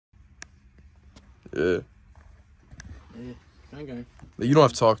Yeah. Yeah. Okay. You don't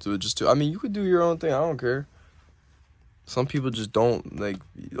have to talk to it. Just to. I mean, you could do your own thing. I don't care. Some people just don't, like,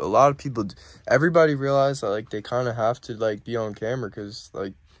 a lot of people, everybody realize that, like, they kind of have to, like, be on camera because,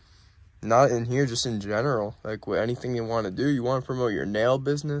 like, not in here, just in general. Like, with anything you want to do, you want to promote your nail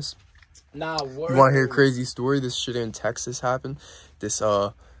business. Nah, You want to hear a crazy story? This shit in Texas happened. This,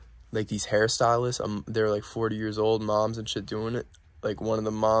 like, these hairstylists, they're, like, 40 years old, moms and shit doing it. Like, one of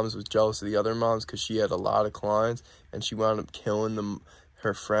the moms was jealous of the other moms because she had a lot of clients, and she wound up killing them.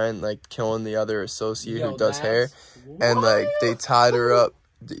 Her friend, like, killing the other associate who does hair. And, like, they tied her up.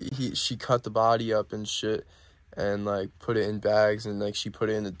 She cut the body up and shit and, like, put it in bags and, like, she put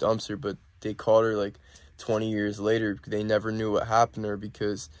it in the dumpster. But they caught her, like, 20 years later. They never knew what happened to her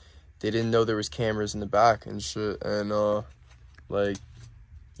because they didn't know there was cameras in the back and shit. And, like,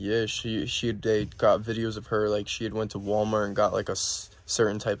 yeah, they got videos of her. Like, she had went to Walmart and got, like, a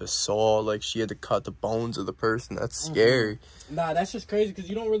certain type of saw. Like, she had to cut the bones of the person. That's scary. Nah, that's just crazy because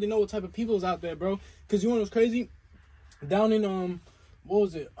you don't really know what type of people is out there, bro. Because you know what's crazy? Down in what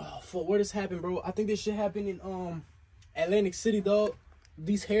was it? Oh, fuck, where this happened, bro? I think this shit happened in Atlantic City, dog.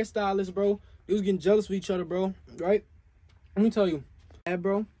 These hairstylists, bro, they was getting jealous with each other, bro. Right? Let me tell you,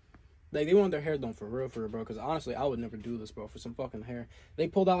 bro. Like, they want their hair done for real, bro. Because honestly, I would never do this, bro, for some fucking hair. They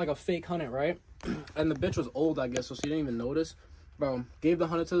pulled out like a fake hunted, right? And the bitch was old, I guess, so she didn't even notice. Bro, gave the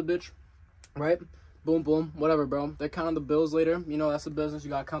hunted to the bitch, right? Boom, boom, whatever, bro. They're counting the bills later. You know, that's the business. You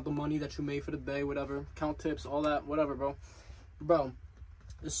gotta count the money that you made for the day, whatever. Count tips, all that, whatever, bro. Bro,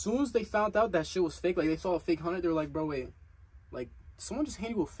 as soon as they found out that shit was fake, like, they saw a fake 100, they were like, bro, wait. Like, someone just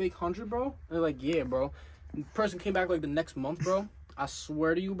handed you a fake 100, bro? And they're like, yeah, bro. And the person came back, like, the next month, bro. I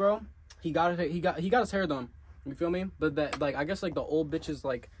swear to you, bro. He got his hair done. You feel me? But that, like, I guess, like, the old bitch's,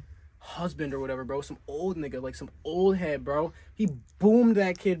 like, husband or whatever, bro, some old nigga, like some old head, bro, he boomed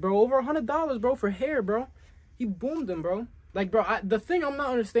that kid, bro, over $100, bro, for hair, bro. He boomed him, bro. Like, bro, the thing I'm not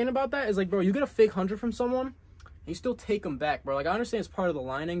understanding about that is, like, bro, you get a fake 100 from someone and you still take them back, bro. Like, I understand it's part of the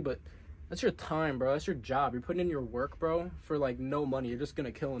lining, but that's your time, bro. That's your job. You're putting in your work, bro, for, like, no money. You're just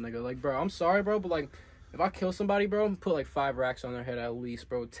gonna kill a nigga. Like, bro, I'm sorry, bro, but, like, if I kill somebody, bro, put like 5 racks on their head at least,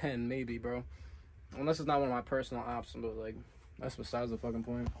 bro. 10 maybe, bro, unless it's not one of my personal options. But, like, that's besides the fucking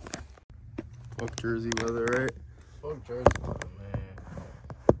point. Fuck Jersey weather, right? Fuck Jersey weather, man.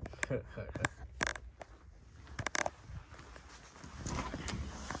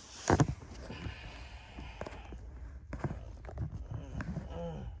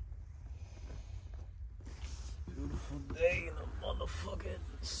 Beautiful day in the motherfucking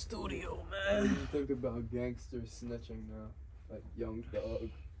studio, man. What do you think about gangsters snitching now? Like Young Thug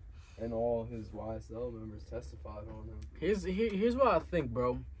and all his YSL members testified on him. Here's what I think,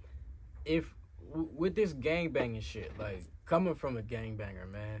 bro. If with this gangbanging shit, like, coming from a gangbanger,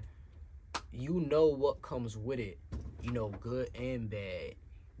 man, you know what comes with it, you know, good and bad.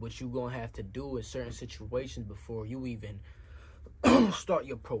 What you gonna have to do in certain situations before you even start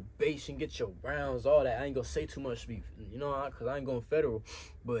your probation, get your rounds, all that. I ain't gonna say too much, you know, because I ain't going federal.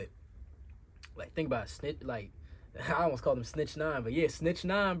 But, like, think about snitch. Like, I almost called him Snitch 9, but yeah, Snitch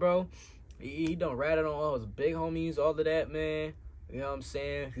 9, bro. He done ratted on all his big homies, all of that, man. You know what I'm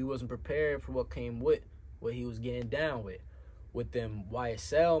saying? He wasn't prepared for what came with what he was getting down with them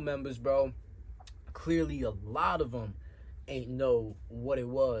YSL members, bro. Clearly, a lot of them ain't know what it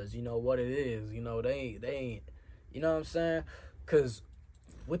was, you know, what it is. You know, they ain't, you know what I'm saying? Because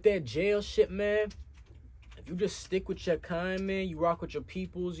with that jail shit, man, if you just stick with your kind, man, you rock with your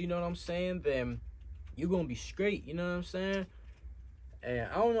peoples, you know what I'm saying, then you're going to be straight, you know what I'm saying? And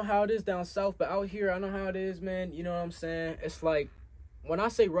I don't know how it is down south, but out here, I know how it is, man. You know what I'm saying? It's like, when I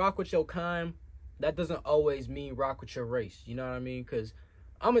say rock with your kind, that doesn't always mean rock with your race. You know what I mean? Because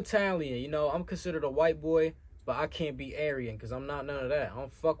I'm Italian, you know. I'm considered a white boy, but I can't be Aryan because I'm not none of that. I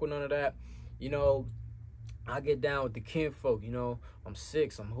don't fuck with none of that. You know, I get down with the kinfolk, you know. I'm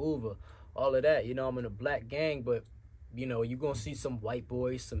Six, I'm Hoover, all of that. You know, I'm in a black gang, but, you know, you're going to see some white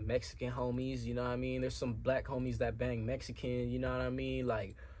boys, some Mexican homies, you know what I mean? There's some black homies that bang Mexican, you know what I mean?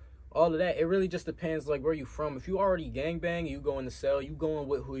 Like, all of that, it really just depends, like, where you from. If you already gangbang, you go in the cell, you going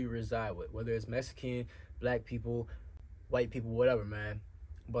with who you reside with, whether it's Mexican, black people, white people, whatever, man.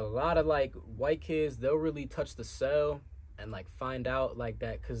 But a lot of, like, white kids, they'll really touch the cell and, like, find out, like,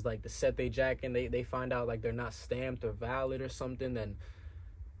 that, because, like, the set they jacking, they find out, like, they're not stamped or valid or something, then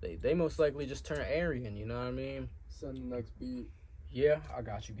they most likely just turn Aryan, you know what I mean? Send the next beat. Yeah, I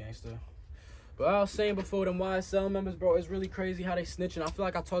got you, gangster. But I was saying before, them YSL members, bro, it's really crazy how they snitching. I feel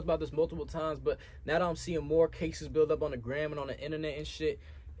like I talked about this multiple times, but now that I'm seeing more cases build up on the gram and on the internet and shit,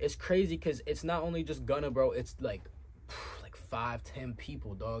 it's crazy because it's not only just Gunna, bro. It's like 5-10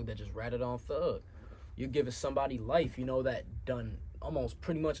 people, dog, that just ratted on Thug. you're giving somebody life, you know, that done almost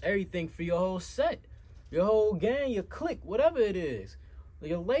pretty much everything for your whole set, your whole gang, your clique, whatever it is,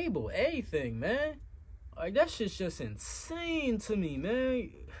 your label, everything, man. Like, that shit's just insane to me,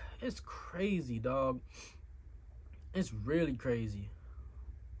 man. It's crazy, dog. It's really crazy.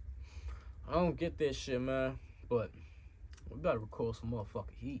 I don't get this shit, man. But we gotta record some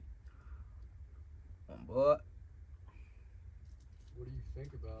motherfucking heat. But what do you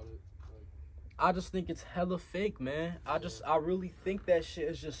think about it? Like, I just think it's hella fake, man. I really think that shit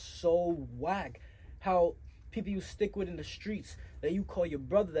is just so whack. How people you stick with in the streets, that you call your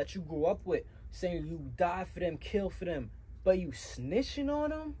brother, that you grew up with, saying you die for them, kill for them, but you snitching on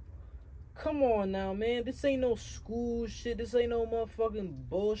them? Come on now, man. This ain't no school shit. This ain't no motherfucking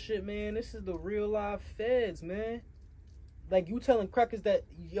bullshit, man. This is the real life feds, man. Like, you telling crackers that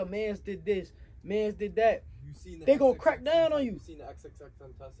your mans did this, mans did that. They gonna crack down on you. You seen the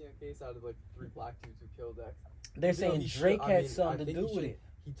XXXTentacion case out of like 3 black dudes who killed X? They're saying Drake had something to do with it.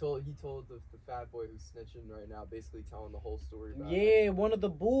 He told the fat boy who's snitching right now, basically telling the whole story about it. One of the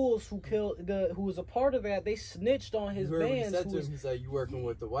bulls who who was a part of that, they snitched on his man. He said to him, he's like, "You working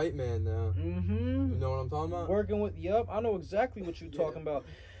with the white man now?" Mm-hmm. You know what I'm talking about? Working with, yup, I know exactly what you're talking about.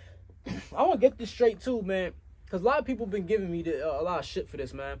 I want to get this straight too, man, because a lot of people been giving me a lot of shit for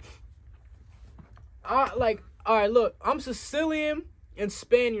this, man. All right, look, I'm Sicilian and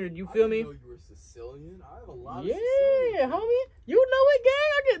Spaniard. You feel me? I didn't know you were Sicilian. I have a lot of Sicilian, homie. You know it,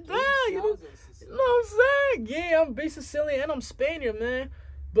 gang. I get down. You know what I'm saying? Yeah, I'm big Sicilian and I'm Spaniard, man.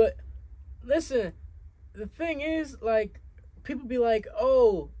 But listen, the thing is, like, people be like,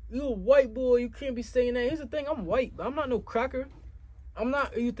 "Oh, you a white boy. You can't be saying that." Here's the thing: I'm white, but I'm not no cracker. I'm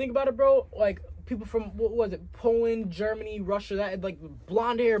not. You think about it, bro? Like, people from, what was it, Poland, Germany, Russia, that, like,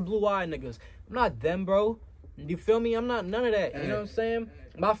 blonde hair, blue eye niggas. I'm not them, bro. You feel me? I'm not none of that. You know what I'm saying?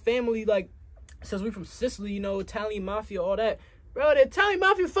 My family, like, since we from Sicily, you know, Italian mafia, all that. Bro, the Italian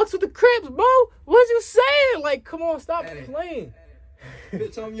mafia fucks with the Crips, bro. What's you saying? Like, come on, stop playing.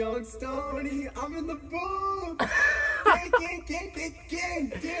 Bitch, I'm young Stoney. I'm in the booth.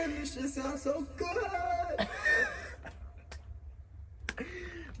 Gang. Damn, this shit sounds so good.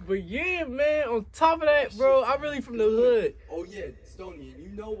 But yeah, man, on top of that, bro, I'm really from the hood. Oh, yeah, Stoney, and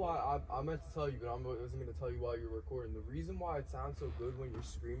you know why I meant to tell you, but I wasn't going to tell you while you were recording. The reason why it sounds so good when you're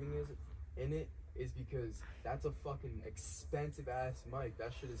screaming in it is because that's a fucking expensive ass mic.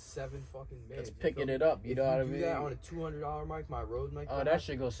 That shit is $7 fucking bands. It's picking it up, you know what I mean? Do that on a $200 mic, my Rode mic. Oh, that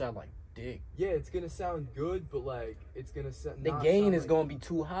shit gonna sound like dick. Yeah, it's gonna sound good, but like it's gonna sound. The gain is gonna be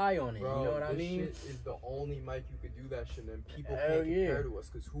too high on it. Bro, you know what I mean? This shit is the only mic you could do that shit, and people can't compare to us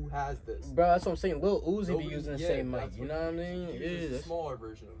because who has this? Bro, that's what I'm saying. Lil Uzi be using the same mic. You know what I mean? It is a smaller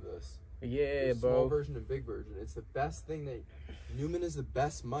version of this. Yeah, bro. Small version and big version. It's the best thing that Newman is the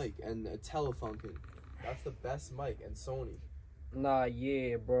best mic, and Telefunken. That's the best mic, and Sony. Nah,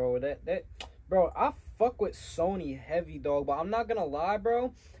 yeah, bro. Bro, I fuck with Sony heavy, dog. But I'm not gonna lie,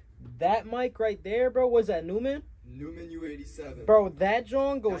 bro. That mic right there, bro, was that Newman? Newman U87. Bro, that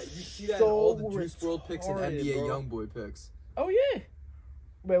John goes you see that in all the Juice WRLD picks and NBA Youngboy picks. Oh, yeah.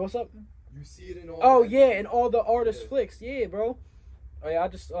 Wait, what's up? You see it in all. Oh, yeah, and all the artist flicks. Yeah, bro. Oh, yeah, I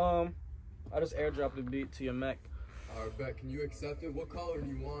just airdropped the beat to your Mac. Alright, bet. Can you accept it? What color do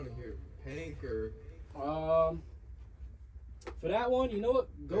you want in here? Pink or? For that one, you know what?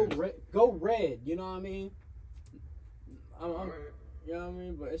 Go red. You know what I mean? You know what I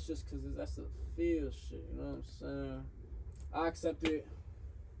mean? But it's just because that's the feel shit. You know what I'm saying? I accept it.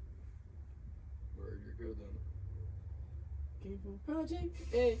 Word, you're good then. Came from Project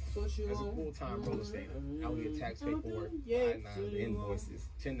A. As a full-time real estate, I would get tax paperwork, I-9, invoices,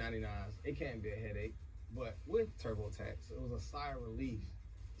 1099s. It can be a headache, but with TurboTax, it was a sigh of relief.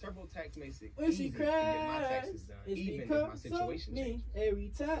 TurboTax makes it easy to get my taxes done, even if my situation changes.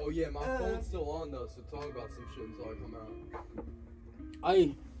 Every time. Oh yeah, my phone's still on though, so talk about some shit until I come out.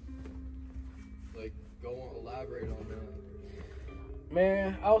 Like, go on, elaborate on that.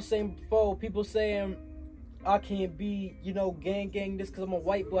 Man, I was saying before, people saying I can't be, you know, gang this because I'm a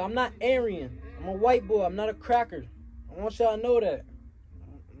white boy. I'm not Aryan. I'm a white boy. I'm not a cracker. I want y'all to know that.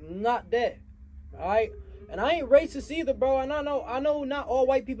 I'm not that. Alright? And I ain't racist either, bro. And I know not all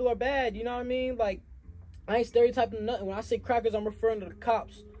white people are bad. You know what I mean? Like, I ain't stereotyping nothing. When I say crackers, I'm referring to the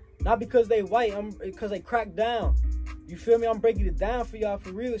cops. Not because they white, because they crack down. You feel me? I'm breaking it down for y'all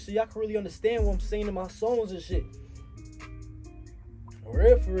for real, so y'all can really understand what I'm saying in my songs and shit.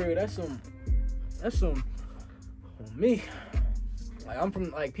 For real. That's some on me. Like, I'm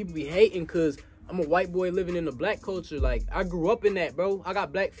from, like, people be hating because I'm a white boy living in the black culture. Like, I grew up in that, bro. I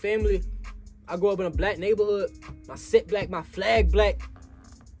got black family. I grew up in a black neighborhood. My set black, my flag black.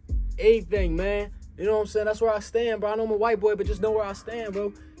 Everything, man. You know what I'm saying? That's where I stand, bro. I know I'm a white boy, but just know where I stand,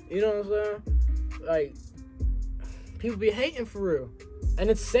 bro. You know what I'm saying? Like, people be hating for real. And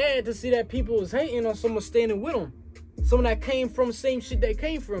it's sad to see that people is hating on someone standing with them. Someone that came from the same shit they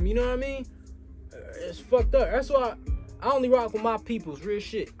came from. You know what I mean? It's fucked up. That's why I only rock with my peoples, real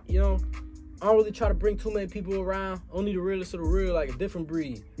shit. You know? I don't really try to bring too many people around. Only the realest of the real, like a different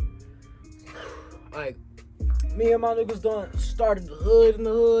breed. Like, me and my niggas done started the hood in the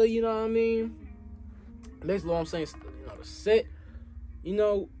hood, you know what I mean? Basically what I'm saying, you know, the set, you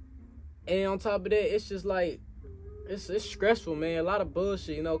know, and on top of that, it's just like, it's stressful, man. A lot of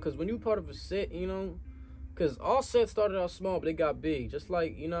bullshit, you know, because when you part of a set, you know, because all sets started out small, but they got big. Just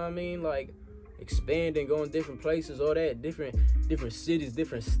like, you know what I mean? Like, expanding, going different places, all that, different cities,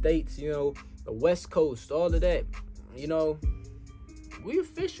 different states, you know, the West Coast, all of that, you know. We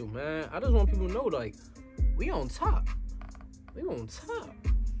official, man. I just want people to know, like, we on top. We on top.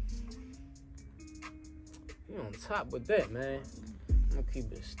 We on top with that, man. I'm gonna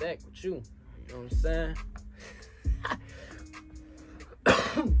keep it a stack with you. You know what I'm saying?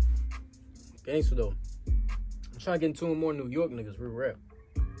 Gangster though. I'm trying to get into more New York niggas, real rap.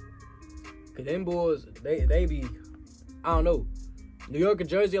 Cause them boys, they be, I don't know. New York and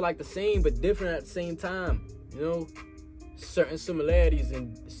Jersey are like the same, but different at the same time. You know? Certain similarities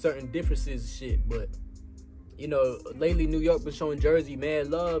and certain differences and shit. But, you know, lately New York been showing Jersey mad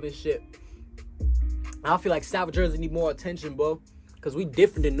love and shit. I feel like South Jersey need more attention, bro. Because we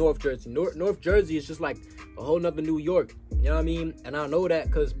different than North Jersey. North Jersey is just like a whole nother New York. You know what I mean? And I know that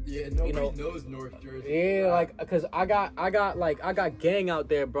because, nobody knows North Jersey. Yeah, like, because I got gang out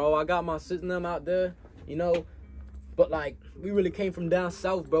there, bro. I got my sis and them out there, you know. But, like, we really came from down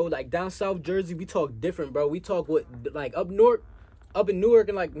south, bro. Like, down south Jersey, we talk different, bro. We talk what, like, up in Newark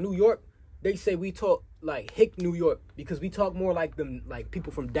and, like, New York, they say we talk, like, hick New York. Because we talk more like them, like,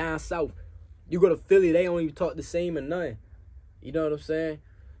 people from down south. You go to Philly, they don't even talk the same or nothing. You know what I'm saying?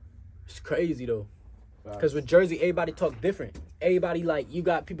 It's crazy, though. Because with Jersey, everybody talk different. Everybody, like, you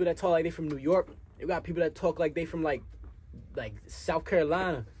got people that talk like they from New York. You got people that talk like they from, like South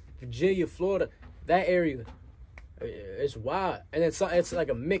Carolina, Virginia, Florida, that area. It's wild. And it's like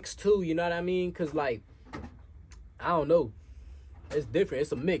a mix, too, you know what I mean? Because, like, I don't know. It's different.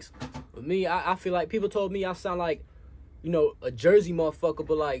 It's a mix. With me, I feel like people told me I sound like, you know, a Jersey motherfucker,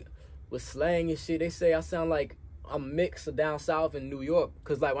 but, like, with slang and shit, they say I sound like I'm a mix of down south and New York.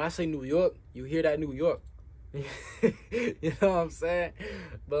 Because, like, when I say New York, you hear that New York. You know what I'm saying?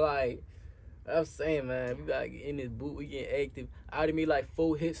 But, like, I'm saying, man, we gotta get in this boot. We get active. I already made, like,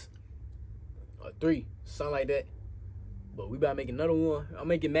 4 hits. Or 3. Something like that. But we about to make another one. I'm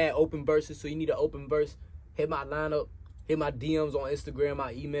making mad open verses, so you need an open verse. Hit my lineup. Hit my DMs on Instagram,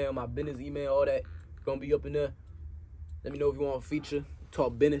 my email, my business email, all that. Gonna be up in there. Let me know if you want a feature.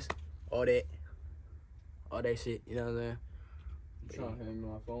 Talk business. All that shit, you know what I'm saying? I'm trying to hand me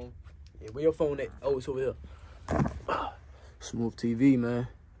my phone. Yeah, where your phone at? Oh, it's over here. Smooth TV, man.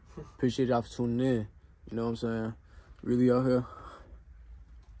 Appreciate y'all for tuning in. You know what I'm saying? Really out here.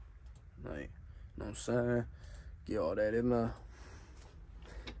 Like, you know what I'm saying? Get all that in there.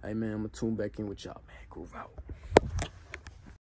 Hey, man, I'm going to tune back in with y'all, man. Groove out.